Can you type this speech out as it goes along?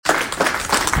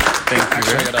Thank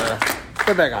you. I gotta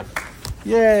put back on.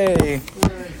 Yay.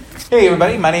 Hey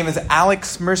everybody, my name is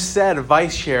Alex Merced,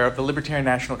 Vice Chair of the Libertarian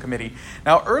National Committee.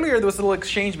 Now earlier there was a little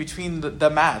exchange between the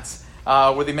Matts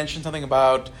where they mentioned something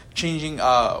about changing,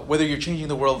 whether you're changing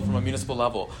the world from a municipal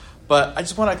level. But I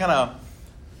just want to kind of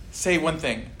say one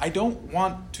thing. I don't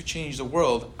want to change the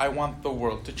world, I want the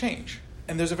world to change.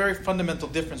 And there's a very fundamental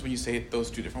difference when you say it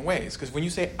those two different ways. Because when you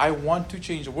say, I want to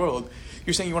change the world,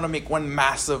 you're saying you want to make one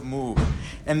massive move.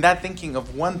 And that thinking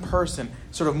of one person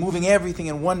sort of moving everything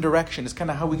in one direction is kind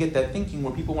of how we get that thinking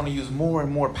where people want to use more and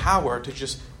more power to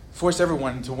just force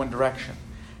everyone into one direction.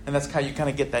 And that's how you kind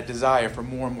of get that desire for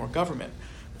more and more government.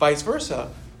 Vice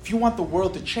versa, if you want the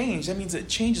world to change, that means it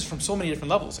changes from so many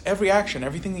different levels. Every action,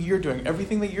 everything that you're doing,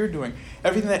 everything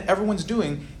that everyone's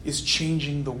doing is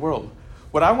changing the world.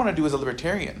 What I want to do as a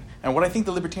libertarian, and what I think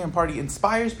the Libertarian Party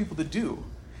inspires people to do,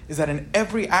 is that in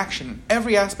every action,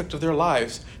 every aspect of their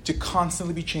lives, to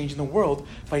constantly be changing the world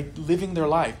by living their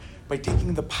life, by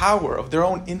taking the power of their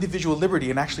own individual liberty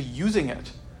and actually using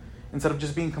it, instead of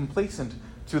just being complacent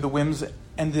to the whims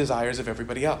and desires of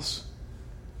everybody else.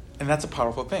 And that's a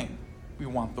powerful thing. We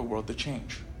want the world to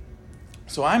change.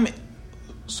 So I'm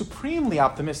supremely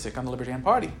optimistic on the Libertarian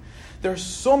Party. There are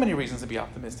so many reasons to be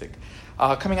optimistic.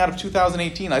 Coming out of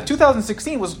 2018,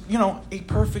 2016 was, a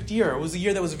perfect year. It was a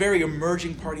year that was very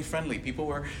emerging party friendly. People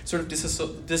were sort of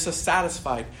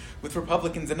dissatisfied with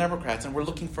Republicans and Democrats and were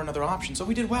looking for another option. So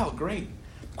we did well, great.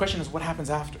 The question is, what happens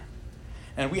after?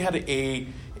 And we had a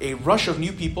rush of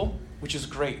new people, which is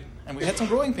great. And we had some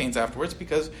growing pains afterwards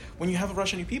because when you have a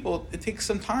rush of new people, it takes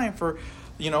some time for,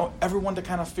 everyone to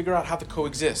kind of figure out how to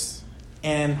coexist.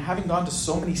 And having gone to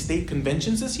so many state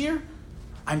conventions this year,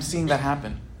 I'm seeing that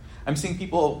happen. I'm seeing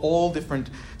people of all different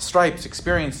stripes,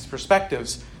 experiences,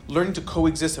 perspectives, learning to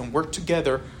coexist and work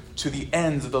together to the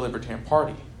ends of the Libertarian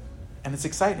Party. And it's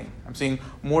exciting. I'm seeing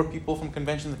more people from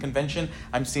convention to convention.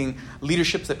 I'm seeing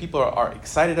leaderships that people are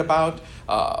excited about,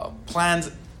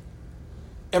 plans,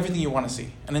 everything you want to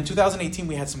see. And in 2018,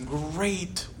 we had some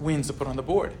great wins to put on the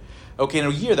board. Okay, in a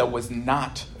year that was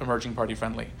not emerging party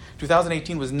friendly.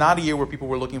 2018 was not a year where people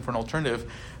were looking for an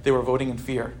alternative. They were voting in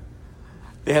fear.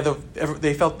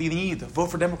 They felt the need to vote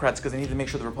for Democrats because they needed to make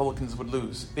sure the Republicans would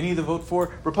lose. They needed to vote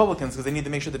for Republicans because they needed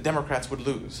to make sure the Democrats would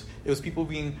lose. It was people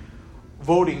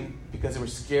voting because they were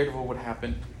scared of what would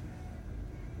happen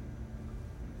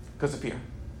because of fear.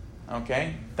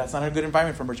 Okay? That's not a good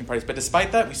environment for emerging parties. But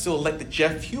despite that, we still elected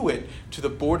Jeff Hewitt to the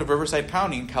board of Riverside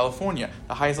County in California,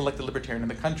 the highest elected libertarian in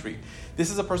the country.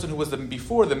 This is a person who was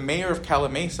before the mayor of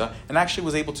Calamasa and actually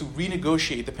was able to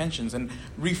renegotiate the pensions and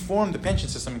reform the pension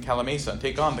system in Calamasa and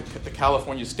take on the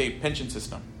California state pension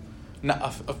system.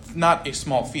 Not a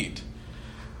small feat.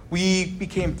 We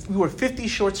were 50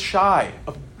 shorts shy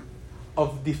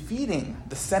of defeating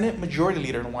the Senate Majority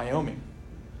Leader in Wyoming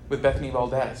with Bethany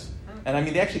Valdez. And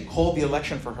they actually called the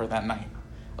election for her that night.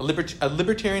 A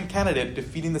libertarian candidate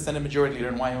defeating the Senate Majority Leader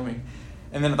in Wyoming.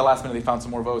 And then at the last minute, they found some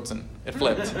more votes and it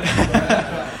flipped.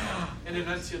 And an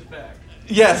unsealed bag.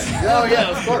 Yes. Oh,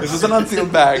 yeah, of course. This was an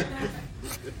unsealed bag.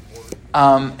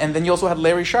 And then you also had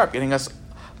Larry Sharp getting us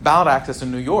ballot access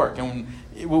in New York. And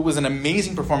it was an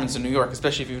amazing performance in New York,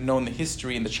 especially if you've known the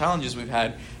history and the challenges we've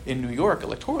had in New York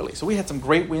electorally. So we had some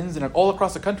great wins, and all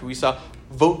across the country, we saw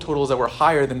vote totals that were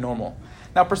higher than normal.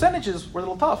 Now, percentages were a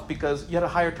little tough because you had a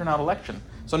higher turnout election.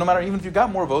 So no matter, even if you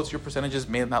got more votes, your percentages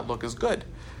may not look as good.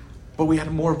 But we had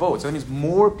more votes. That means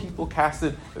more people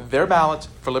casted their ballots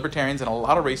for libertarians in a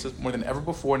lot of races, more than ever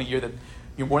before, in a year that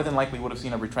you more than likely would have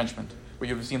seen a retrenchment, where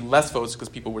you would have seen less votes because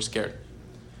people were scared.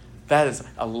 That is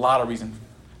a lot of reason.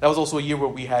 That was also a year where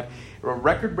we had a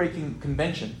record-breaking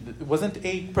convention. It wasn't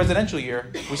a presidential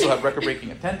year. We still had record-breaking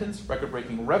attendance,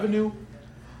 record-breaking revenue.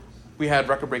 We had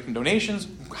record-breaking donations,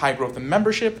 high growth in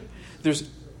membership.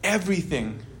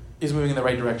 Everything is moving in the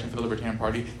right direction for the Libertarian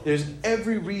Party. There's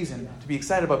every reason to be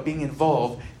excited about being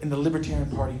involved in the Libertarian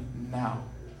Party now.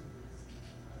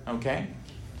 Okay?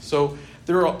 So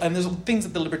there's things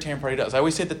that the Libertarian Party does. I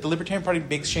always say that the Libertarian Party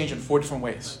makes change in 4 different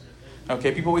ways.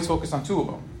 Okay? People always focus on 2 of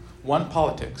them. One,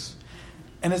 politics.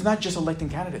 And it's not just electing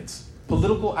candidates.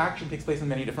 Political action takes place on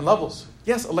many different levels.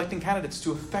 Yes, electing candidates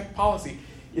to affect policy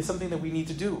is something that we need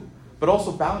to do. But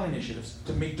also ballot initiatives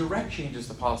to make direct changes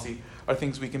to policy are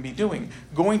things we can be doing.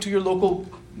 Going to your local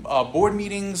board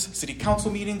meetings, city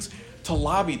council meetings, to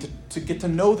lobby, to get to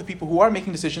know the people who are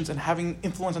making decisions and having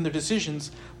influence on their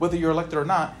decisions, whether you're elected or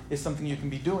not, is something you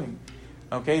can be doing.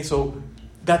 Okay, so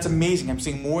that's amazing. I'm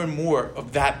seeing more and more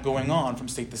of that going on from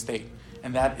state to state.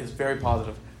 And that is very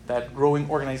positive. That growing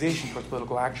organization towards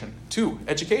political action. 2,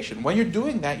 education. When you're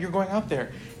doing that, you're going out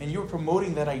there and you're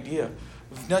promoting that idea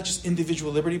of not just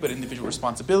individual liberty, but individual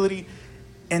responsibility,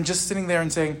 and just sitting there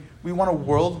and saying, we want a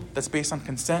world that's based on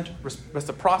consent,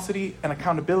 reciprocity, and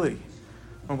accountability.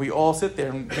 When we all sit there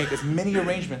and make as many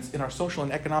arrangements in our social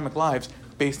and economic lives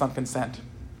based on consent.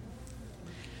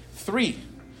 3,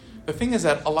 the thing is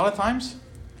that a lot of times,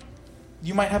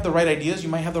 you might have the right ideas, you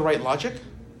might have the right logic,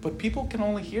 but people can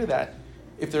only hear that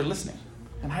if they're listening.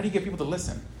 And how do you get people to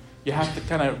listen? You have to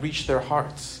kind of reach their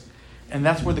hearts. And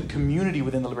that's where the community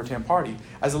within the Libertarian Party,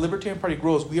 as the Libertarian Party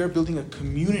grows, we are building a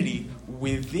community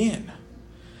within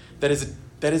that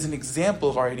is an example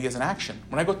of our ideas in action.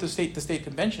 When I go to state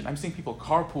convention, I'm seeing people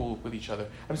carpool with each other.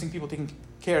 I'm seeing people taking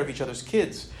care of each other's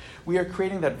kids. We are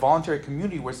creating that voluntary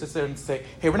community where it sits there and say,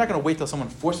 hey, we're not going to wait till someone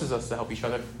forces us to help each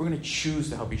other. We're going to choose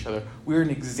to help each other. We're an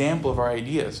example of our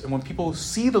ideas. And when people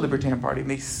see the Libertarian Party and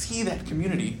they see that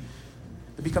community,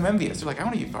 they become envious. They're like, I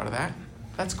want to be part of that.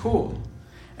 That's cool.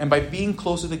 And by being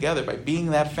closer together, by being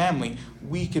that family,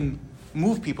 we can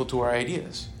move people to our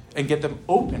ideas and get them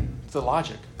open to the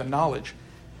logic, the knowledge,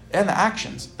 and the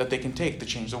actions that they can take to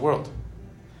change the world.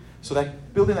 So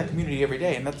that building that community every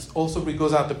day, and that's also what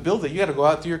goes out to build it. You got to go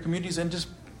out to your communities and just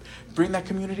bring that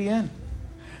community in.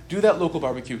 Do that local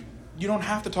barbecue. You don't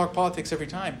have to talk politics every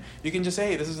time. You can just say,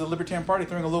 hey, this is the Libertarian Party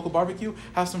throwing a local barbecue.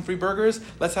 Have some free burgers.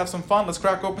 Let's have some fun. Let's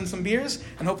crack open some beers.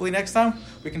 And hopefully next time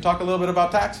we can talk a little bit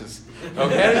about taxes.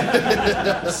 Okay?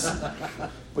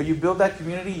 But you build that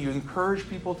community. You encourage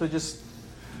people to just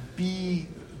be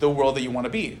the world that you want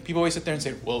to be. People always sit there and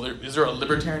say, well, is there a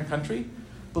libertarian country?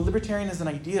 The libertarian is an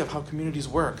idea of how communities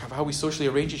work, of how we socially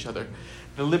arrange each other.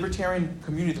 The libertarian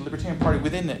community, the Libertarian Party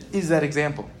within it, is that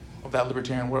example of that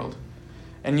libertarian world.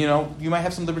 And you might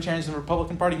have some libertarians in the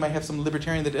Republican Party, you might have some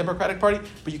libertarian in the Democratic Party,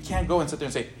 but you can't go and sit there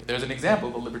and say, there's an example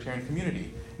of a libertarian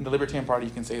community. In the Libertarian Party,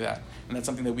 you can say that. And that's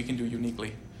something that we can do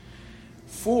uniquely.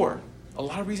 4, a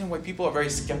lot of reason why people are very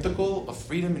skeptical of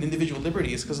freedom and individual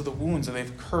liberty is because of the wounds that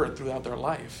they've incurred throughout their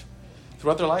life.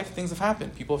 Throughout their life, things have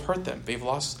happened. People have hurt them. They've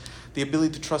lost the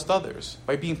ability to trust others.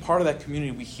 By being part of that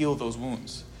community, we heal those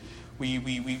wounds. We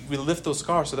lift those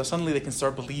scars so that suddenly they can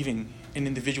start believing in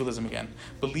individualism again,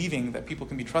 believing that people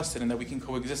can be trusted and that we can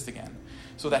coexist again.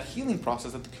 So that healing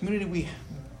process, that the community we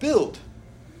build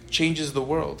changes the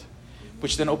world,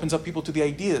 which then opens up people to the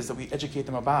ideas that we educate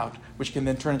them about, which can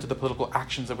then turn into the political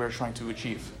actions that we're trying to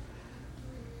achieve.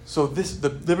 So the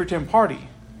Libertarian Party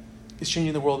is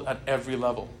changing the world at every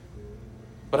level.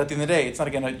 But at the end of the day, it's not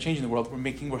again changing the world.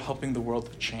 We're helping the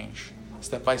world to change,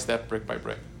 step by step, brick by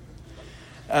brick.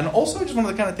 And also, I just wanted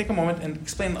to kind of take a moment and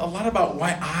explain a lot about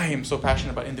why I am so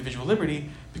passionate about individual liberty,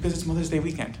 because it's Mother's Day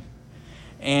weekend.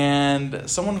 And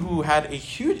someone who had a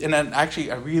huge, and actually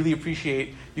I really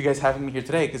appreciate you guys having me here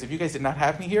today, because if you guys did not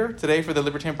have me here today for the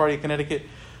Libertarian Party of Connecticut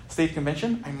State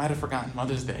Convention, I might have forgotten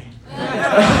Mother's Day.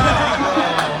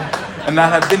 And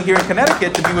not have been here in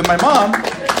Connecticut to be with my mom.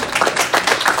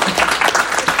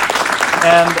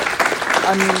 And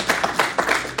I mean,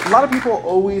 a lot of people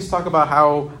always talk about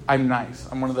how I'm nice.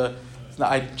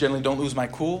 I generally don't lose my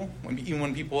cool. Even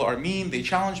when people are mean, they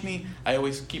challenge me. I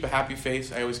always keep a happy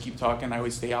face. I always keep talking. I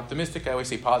always stay optimistic. I always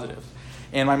stay positive.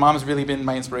 And my mom has really been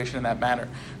my inspiration in that manner.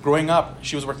 Growing up,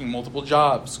 she was working multiple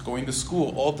jobs, going to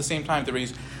school all at the same time to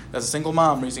raise, as a single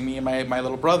mom, raising me and my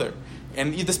little brother.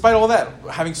 And despite all that,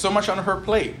 having so much on her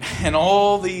plate and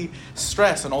all the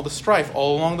stress and all the strife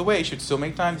all along the way, she would still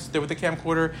make time to sit there with the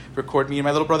camcorder, record me and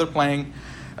my little brother playing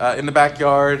in the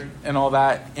backyard and all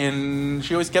that. And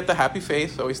she always kept a happy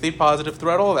face, always stayed positive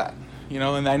throughout all that.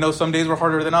 And I know some days were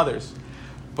harder than others,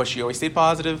 but she always stayed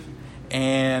positive.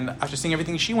 And after seeing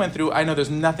everything she went through, I know there's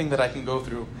nothing that I can go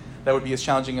through that would be as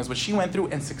challenging as what she went through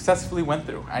and successfully went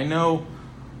through. I know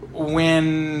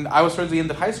when I was towards the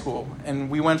end of high school, and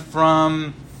we went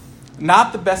from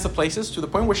not the best of places to the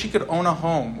point where she could own a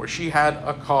home, where she had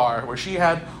a car, where she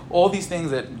had all these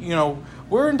things that,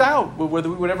 were in doubt whether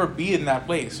we would ever be in that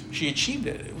place. She achieved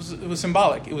it. It was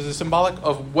symbolic. It was a symbolic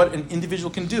of what an individual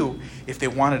can do if they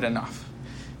want it enough,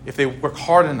 if they work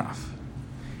hard enough.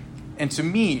 And to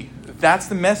me, that's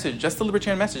the message, that's the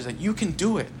libertarian message, that you can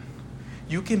do it.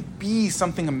 You can be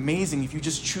something amazing if you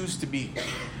just choose to be.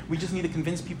 We just need to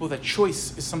convince people that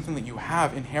choice is something that you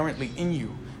have inherently in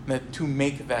you, that to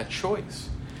make that choice.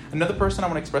 Another person I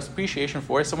want to express appreciation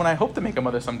for is someone I hope to make a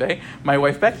mother someday, my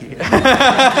wife, Becky.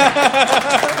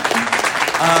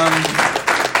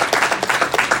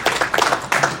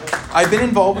 I've been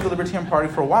involved with the Libertarian Party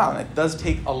for a while, and it does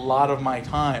take a lot of my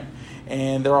time.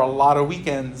 And there are a lot of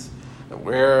weekends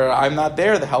where I'm not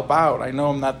there to help out. I know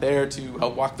I'm not there to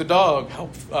help walk the dog,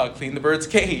 help clean the bird's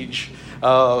cage,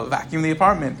 vacuum the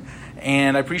apartment.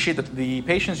 And I appreciate the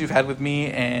patience you've had with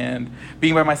me and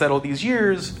being by my side all these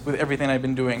years with everything I've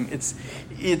been doing.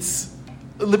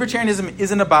 Libertarianism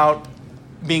isn't about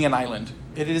being an island.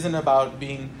 It's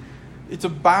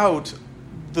about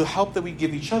the help that we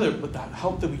give each other, but the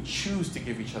help that we choose to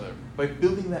give each other. By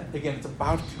building that, again, it's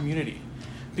about community.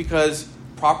 Because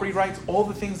property rights, all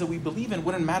the things that we believe in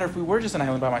wouldn't matter if we were just an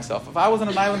island by myself. If I was on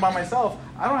an island by myself,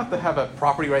 I don't have to have a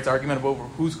property rights argument over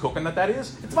whose coconut that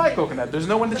is. It's my coconut. There's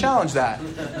no one to challenge that.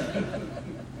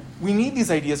 We need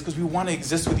these ideas because we want to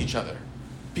exist with each other.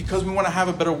 Because we want to have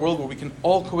a better world where we can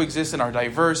all coexist in our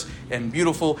diverse and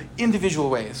beautiful individual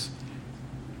ways.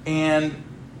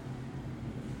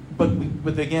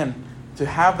 But again, to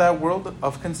have that world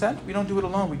of consent, we don't do it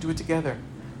alone. We do it together.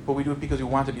 But we do it because we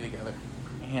want to be together.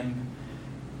 And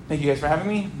thank you guys for having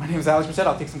me. My name is Alex Merced.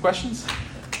 I'll take some questions.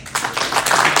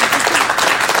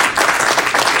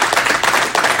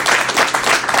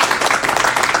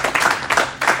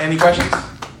 Any questions?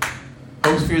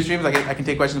 Hopes, fears, dreams. I can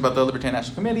take questions about the Libertarian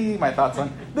National Committee, my thoughts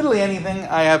on literally anything.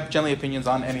 I have generally opinions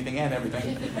on anything and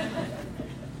everything.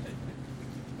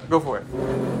 Go for it.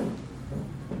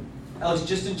 Alex,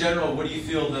 just in general, what do you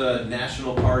feel the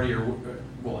National Party, or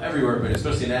well, everywhere, but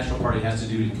especially the National Party, has to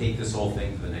do to take this whole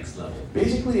thing to the next level?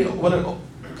 Basically,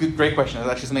 great question.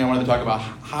 That's actually something I wanted to talk about.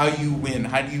 How you win?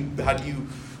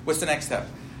 What's the next step?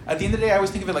 At the end of the day, I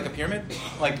always think of it like a pyramid.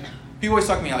 Like, people always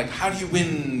talk to me like, how do you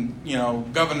win,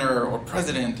 governor or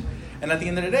president? And at the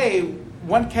end of the day,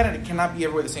 one candidate cannot be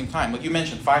everywhere at the same time. Like you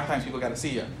mentioned, 5 times people got to see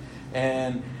you.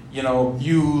 And,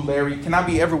 you, Larry, cannot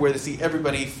be everywhere to see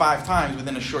everybody 5 times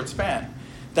within a short span.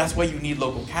 That's why you need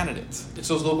local candidates. It's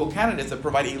those local candidates that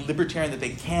provide a libertarian that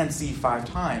they can see 5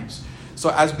 times. So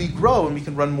as we grow and we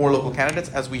can run more local candidates,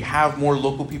 as we have more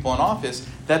local people in office,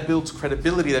 that builds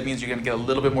credibility. That means you're going to get a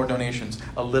little bit more donations,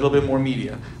 a little bit more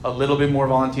media, a little bit more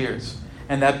volunteers.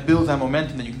 And that builds that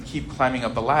momentum that you can keep climbing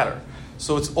up the ladder.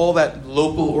 So it's all that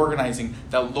local organizing,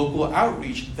 that local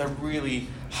outreach that really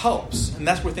helps. And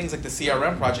that's where things like the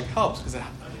CRM project helps, because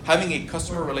having a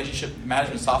customer relationship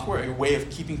management software, a way of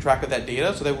keeping track of that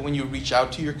data so that when you reach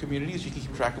out to your communities, you can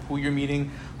keep track of who you're meeting,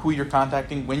 who you're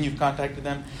contacting, when you've contacted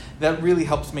them. That really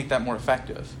helps make that more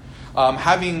effective. Another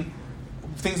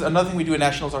thing we do at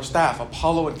National is our staff.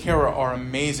 Apollo and Kara are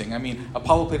amazing. I mean,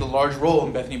 Apollo played a large role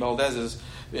in Bethany Valdez's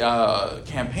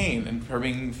campaign and her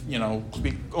being,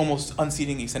 almost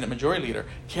unseating a Senate Majority Leader.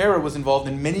 Kara was involved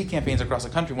in many campaigns across the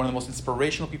country. One of the most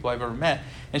inspirational people I've ever met.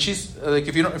 And she's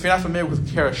if you're not familiar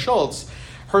with Kara Schultz,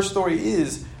 her story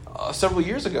is several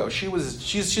years ago. She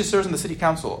serves in the city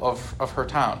council of her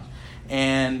town,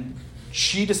 and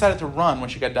she decided to run when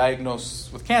she got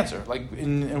diagnosed with cancer.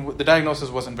 And the diagnosis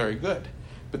wasn't very good.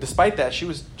 But despite that, she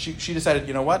decided,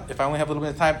 you know what? If I only have a little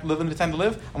bit of time to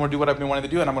live, I'm going to do what I've been wanting to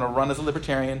do, and I'm going to run as a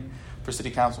libertarian for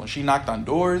city council. And she knocked on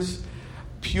doors,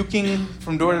 puking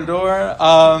from door to door,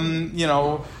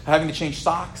 having to change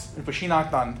socks. But she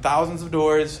knocked on thousands of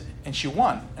doors, and she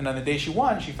won. And on the day she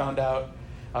won, she found out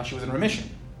she was in remission.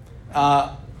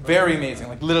 Very amazing.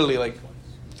 Literally,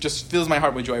 just fills my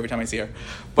heart with joy every time I see her.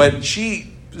 But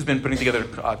she has been putting together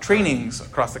trainings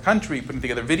across the country, putting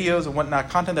together videos and whatnot,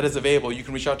 content that is available. You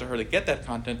can reach out to her to get that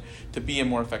content to be a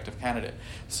more effective candidate.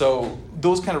 So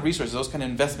those kind of resources, those kind of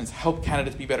investments help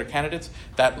candidates be better candidates.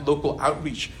 That local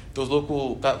outreach, that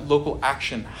local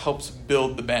action helps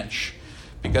build the bench.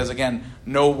 Because again,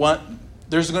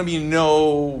 there's going to be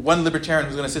no one libertarian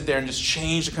who's going to sit there and just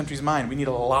change the country's mind. We need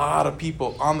a lot of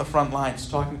people on the front lines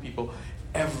talking to people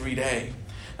every day.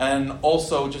 And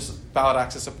also just ballot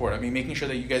access support. I mean, making sure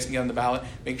that you guys can get on the ballot,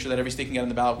 making sure that every state can get on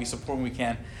the ballot. We support when we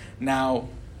can. Now,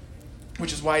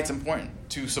 which is why it's important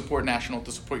to support national,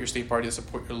 to support your state party, to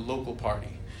support your local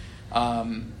party.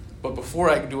 But before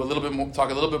I do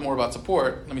talk a little bit more about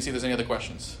support, let me see if there's any other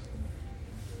questions.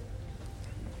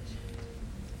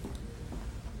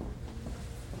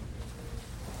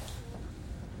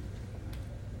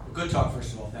 Good talk,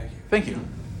 first of all. Thank you. Thank you.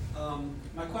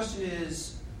 My question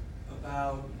is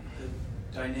about the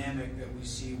dynamic that we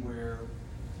see where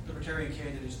libertarian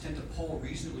candidates tend to poll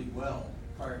reasonably well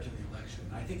prior to the election.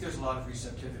 I think there's a lot of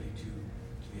receptivity to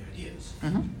the ideas.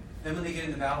 Mm-hmm. Then when they get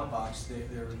in the ballot box,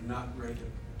 they're not ready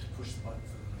to push the button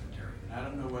for the libertarian. And I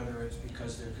don't know whether it's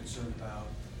because they're concerned about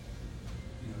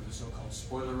the so-called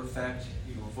spoiler effect.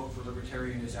 A vote for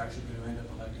libertarian is actually going to end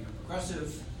up electing a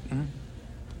progressive. Mm-hmm.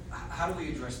 How do we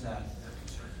address that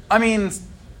concern? I mean,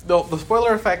 the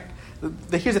spoiler effect,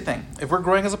 here's the thing. If we're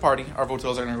growing as a party, our vote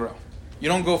totals are going to grow. You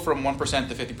don't go from 1%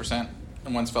 to 50%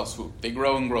 in one fell swoop. They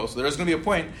grow and grow. So there's going to be a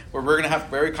point where we're going to have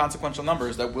very consequential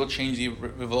numbers that will change the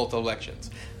result of elections.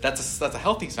 That's a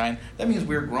healthy sign. That means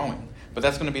we're growing. but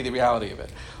that's going to be the reality of it.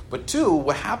 But two,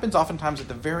 what happens oftentimes at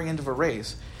the very end of a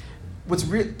race,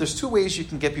 there's two ways you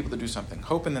can get people to do something: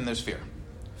 hope, and then there's fear.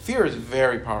 Fear is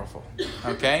very powerful.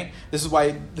 Okay, this is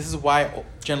why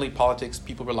generally politics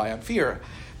people rely on fear,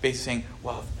 basically saying,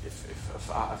 well,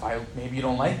 if I maybe you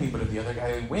don't like me, but if the other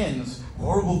guy wins,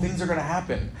 horrible things are going to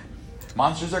happen.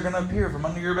 Monsters are going to appear from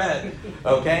under your bed.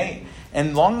 Okay, and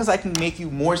as long as I can make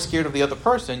you more scared of the other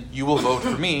person, you will vote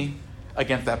for me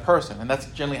against that person. And that's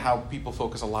generally how people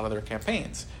focus a lot of their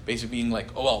campaigns, basically being like,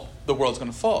 oh well, the world's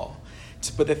going to fall.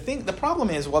 But the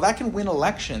problem is, while that can win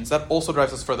elections, that also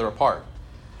drives us further apart,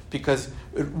 because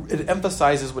it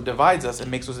emphasizes what divides us and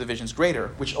makes those divisions greater,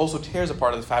 which also tears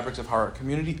apart the fabrics of our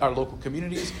local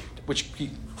communities,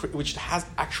 which has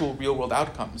actual real-world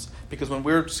outcomes. Because when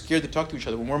we're scared to talk to each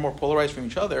other, when we're more polarized from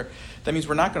each other, that means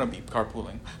we're not going to be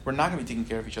carpooling. We're not going to be taking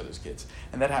care of each other's kids.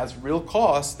 And that has real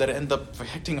costs that end up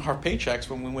affecting our paychecks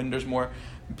when there's more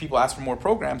people ask for more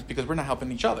programs because we're not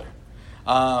helping each other.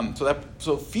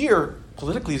 So fear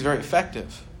politically is very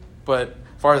effective, but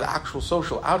as far as actual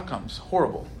social outcomes,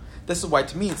 horrible. This is why,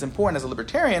 to me, it's important as a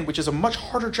libertarian, which is a much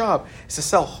harder job, is to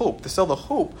sell hope, to sell the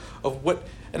hope of what,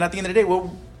 and at the end of the day,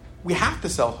 well, we have to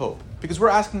sell hope, because we're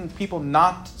asking people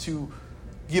not to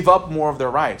give up more of their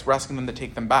rights. We're asking them to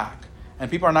take them back. And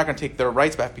people are not going to take their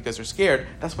rights back because they're scared.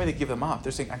 That's why they give them up.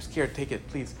 They're saying, I'm scared, take it,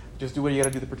 please. Just do what you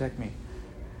got to do to protect me.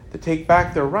 To take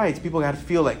back their rights, people got to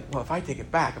feel like, well, if I take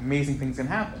it back, amazing things can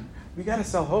happen. We got to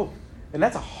sell hope. And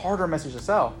that's a harder message to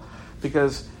sell,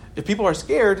 because if people are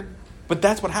scared, but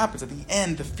that's what happens. At the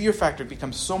end, the fear factor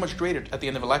becomes so much greater at the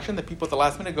end of election that people at the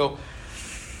last minute go,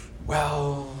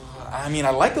 well, I mean, I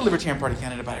like the Libertarian Party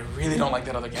candidate, but I really don't like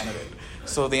that other candidate.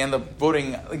 So they end up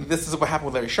voting. This is what happened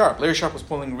with Larry Sharpe. Larry Sharpe was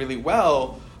polling really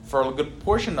well for a good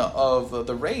portion of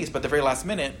the race, but at the very last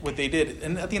minute, what they did,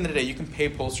 and at the end of the day, you can pay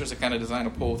pollsters to kind of design a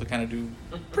poll to kind of do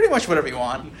pretty much whatever you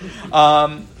want.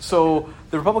 So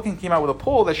the Republican came out with a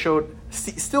poll that showed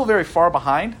still very far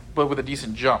behind, but with a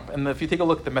decent jump. And if you take a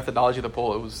look at the methodology of the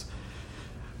poll,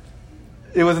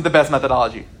 it wasn't the best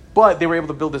methodology. But they were able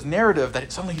to build this narrative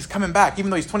that suddenly he's coming back, even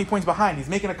though he's 20 points behind. He's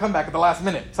making a comeback at the last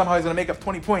minute. Somehow he's going to make up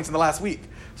 20 points in the last week.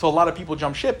 So a lot of people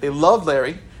jump ship. They love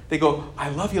Larry. They go, I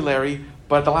love you, Larry,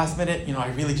 but at the last minute, I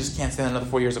really just can't stand another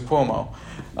 4 years of Cuomo.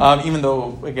 Even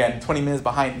though, again, 20 minutes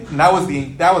behind. And that was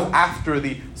after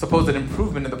the supposed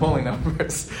improvement in the polling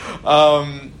numbers.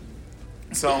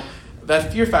 So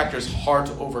that fear factor is hard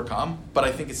to overcome, but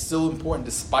I think it's still important,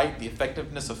 despite the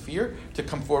effectiveness of fear, to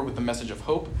come forward with the message of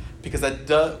hope, because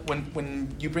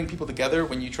when you bring people together,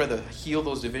 when you try to heal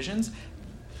those divisions,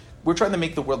 we're trying to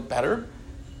make the world better.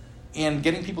 And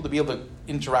getting people to be able to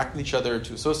interact with each other,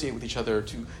 to associate with each other,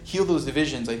 to heal those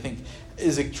divisions, I think,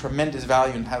 is a tremendous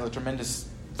value and has a tremendous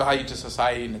value to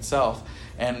society in itself.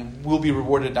 And we'll be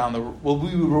rewarded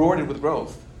with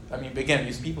growth. I mean, again,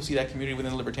 as people see that community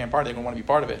within the Libertarian Party, they're going to want to be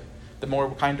part of it. The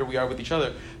more kinder we are with each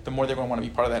other, the more they're going to want to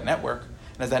be part of that network.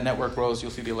 And as that network grows,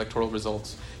 you'll see the electoral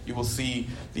results. You will see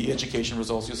the education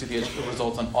results. You'll see the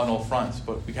results on all fronts.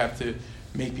 But we have to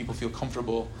make people feel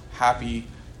comfortable, happy,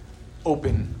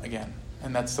 open again.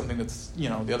 And that's something that's,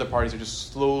 the other parties are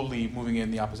just slowly moving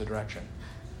in the opposite direction.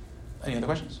 Any other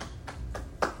questions?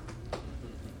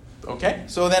 Okay,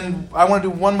 so then I want to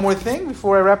do one more thing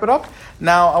before I wrap it up.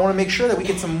 Now, I want to make sure that we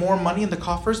get some more money in the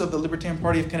coffers of the Libertarian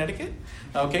Party of Connecticut.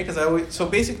 Okay, so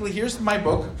basically, here's my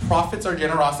book, Profits Are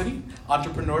Generosity,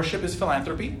 Entrepreneurship is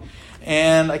Philanthropy.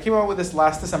 And I came out with this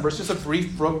last December. It's just a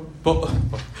brief book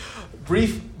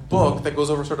that goes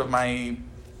over sort of my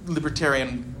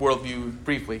libertarian worldview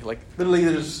briefly. Like, literally,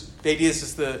 the idea is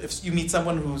just if you meet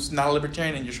someone who's not a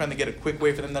libertarian and you're trying to get a quick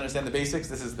way for them to understand the basics,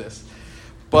 this is this.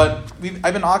 But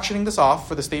I've been auctioning this off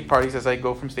for the state parties as I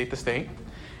go from state to state.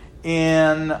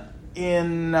 In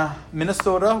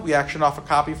Minnesota, we auctioned off a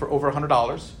copy for over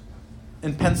 $100.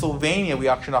 In Pennsylvania, we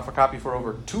auctioned off a copy for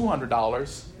over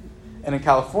 $200. And in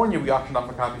California, we auctioned off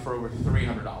a copy for over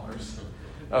 $300.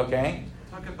 Okay?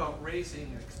 Talk about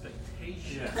raising expectations.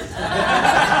 Yes.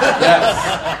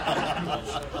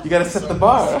 You got to set the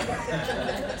bar.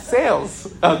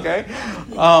 Sales. Okay?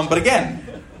 But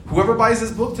again, whoever buys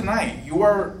this book tonight,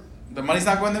 the money's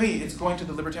not going to me. It's going to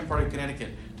the Libertarian Party of Connecticut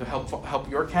to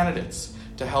help your candidates,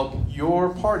 to help your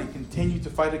party continue to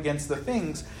fight against the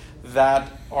things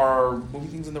that are moving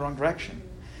things in the wrong direction.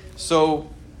 So,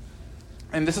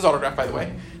 and this is autographed, by the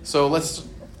way. So let's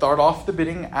start off the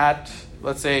bidding at,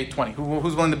 let's say, 20.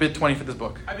 Who's willing to bid 20 for this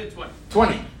book? I bid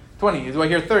 20. 20. Do I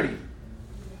hear 30?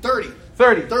 30.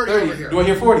 30. 30 over here. Do I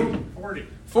hear 40? 40.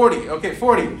 40. Okay,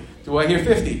 40. Do I hear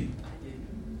 50?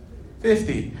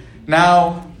 50.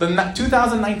 Now, the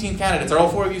 2019 candidates, are all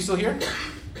four of you still here?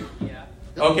 Yeah.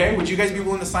 Okay, would you guys be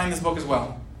willing to sign this book as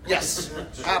well? Yes.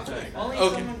 Absolutely. Only if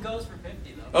Okay. someone goes for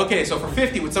 50, though. Okay, so for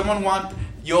 50, would someone want,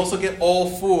 you also get all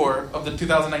 4 of the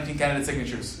 2019 candidate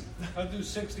signatures. I'll do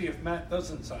 60 if Matt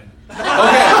doesn't sign it. Okay. Fine.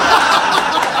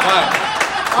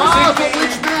 Ah, but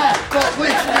which Matt? But which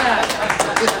Matt?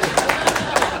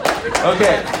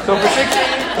 Okay, so for 60,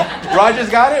 Roger's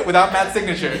got it without Matt's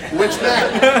signature. Which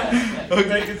Matt?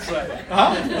 They can sign it.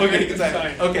 Huh? Okay, you can sign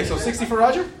it. Okay, so 60 for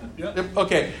Roger? Yep.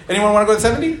 Okay. Anyone want to go to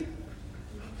 70?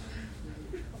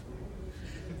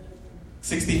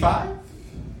 65?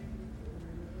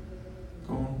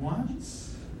 Going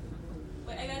once?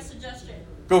 Wait, I got a suggestion.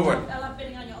 Go for it. I love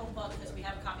bidding on your own book because we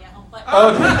have a copy at home. But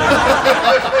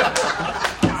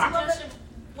suggestion,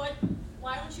 why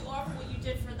don't you offer what you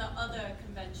did for the other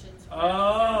conventions?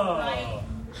 Right?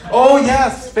 Oh,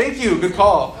 yes. Thank you. Good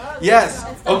call. Yes.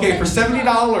 Okay, for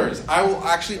 $70, I will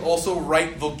actually also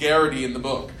write vulgarity in the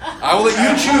book. I will let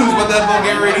you choose what that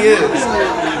vulgarity is.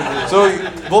 So,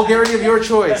 vulgarity of your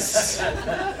choice.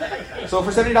 So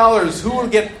for $70, who will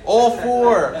get all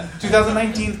 4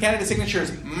 2019 candidate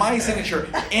signatures, my signature,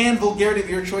 and vulgarity of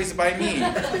your choice by me?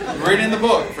 Written in the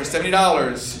book for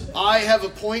 $70. I have a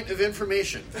point of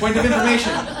information. Point of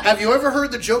information. Have you ever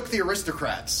heard the joke The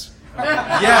Aristocrats?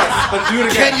 Yes, but do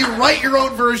it again. Can you write your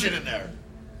own version in there?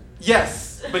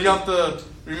 Yes, but you have to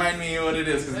remind me what it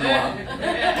is because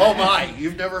Oh my,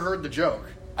 you've never heard the joke.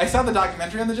 I saw the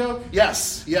documentary on the joke,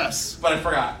 Yes, yes. but I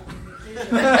forgot. You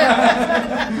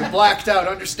blacked out,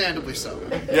 understandably so.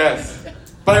 Yes,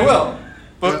 but I will.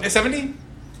 But 70?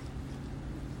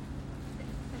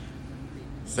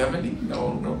 70?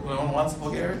 No one wants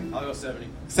vulgarity? I'll go 70.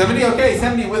 70? Okay,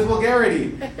 70 with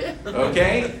vulgarity.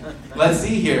 Okay, let's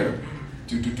see here.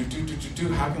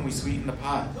 How can we sweeten the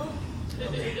pot? When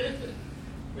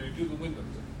you do the windows.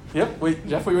 Yep, wait,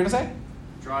 Jeff, what were you going to say?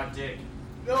 Draw a dick.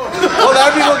 Well, that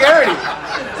would be vulgarity.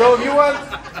 So if you want,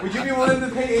 would you be willing to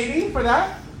pay 80 for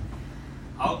that?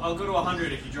 I'll go to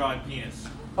 100 if you draw a penis.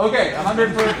 Okay, 100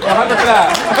 for that.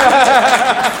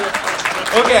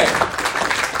 Okay.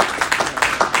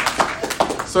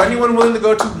 So anyone willing to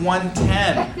go to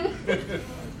 110?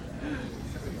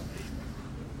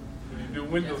 When you do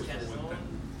windows for one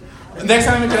thing. Next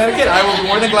time I'm in Connecticut, I will be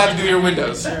more than glad to do your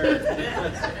windows.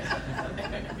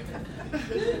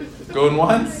 Going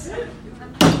once?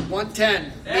 110. Me.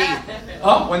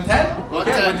 Oh, 110?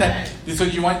 Okay, 110. 110. So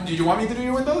did you want me to do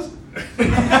your windows? You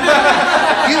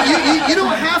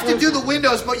don't have to do the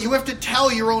windows, but you have to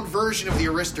tell your own version of The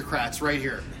Aristocrats right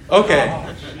here. Okay.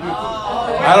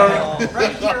 I don't know.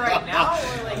 Right here, right now?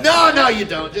 Or like, No, you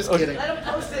don't. Just kidding. let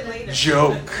them post it later.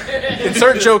 Joke.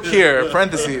 Insert joke here,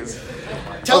 parentheses.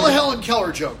 Tell a Helen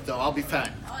Keller joke, though. I'll be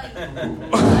fine.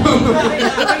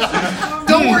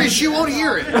 Don't worry, she won't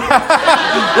hear it. There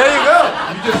you go.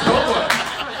 You just go for it.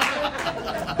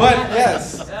 But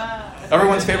yes,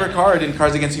 everyone's favorite card in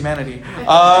Cards Against Humanity.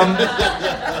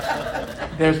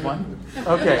 There's one.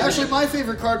 Okay. Actually, my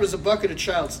favorite card was a bucket of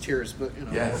child's tears, but you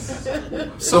know. Yes. So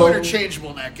So interchangeable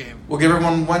in that game. we'll give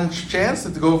everyone one chance to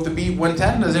go with the beat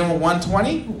 110. Does anyone want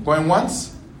 120? Going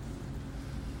once.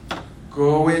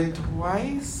 Going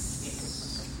twice.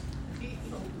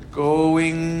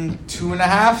 Going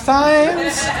 2.5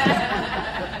 times.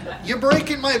 You're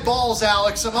breaking my balls,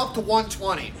 Alex. I'm up to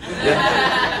 120.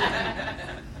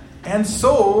 And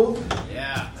sold.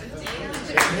 Yeah.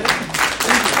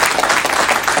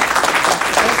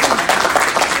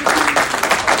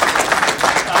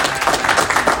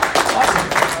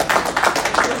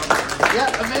 Yeah,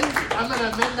 I'm going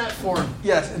to amend that form.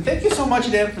 Yes, and thank you so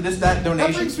much, Dan, for that That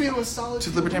donation brings me to a solid to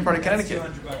the Libertarian Party of Connecticut.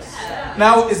 $200.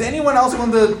 Now, is anyone else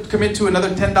willing to commit to another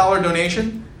 $10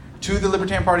 donation to the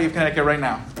Libertarian Party of Connecticut right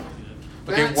now?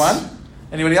 Okay, That's- one.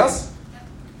 Anybody else?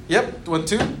 Yep. 1,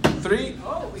 2, 3,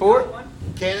 4,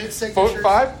 Candidate 4, signatures.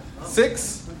 5,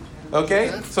 6.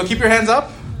 Okay. So keep your hands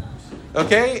up.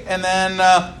 Okay, and then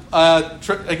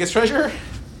I guess treasurer,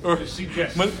 or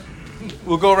Suggest.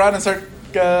 we'll go around and start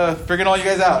figuring all you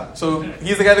guys out. So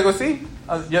he's the guy to go see. You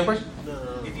have a question?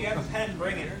 If you have a pen,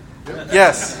 bring it.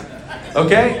 Yes.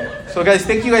 Okay. So guys,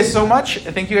 thank you guys so much.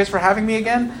 Thank you guys for having me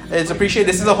again. It's appreciated.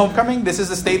 This is a homecoming. This is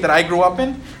the state that I grew up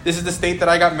in. This is the state that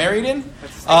I got married in.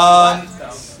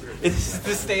 It's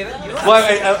The state of you.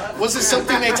 well, Was it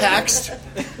something they taxed?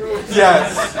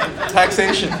 yes,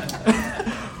 taxation.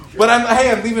 But I'm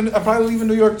probably leaving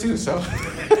New York too. So.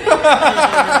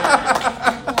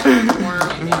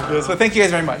 So thank you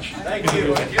guys very much. Thank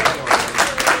you.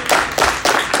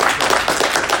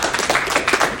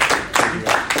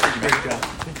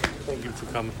 Thank you for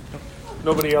coming.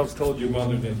 Nobody else told your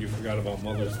mother that you forgot about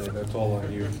Mother's Day. That's all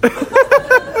on you.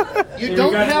 You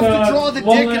don't have to draw the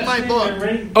dick in my book.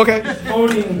 Okay.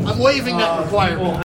 I'm waiving that requirement.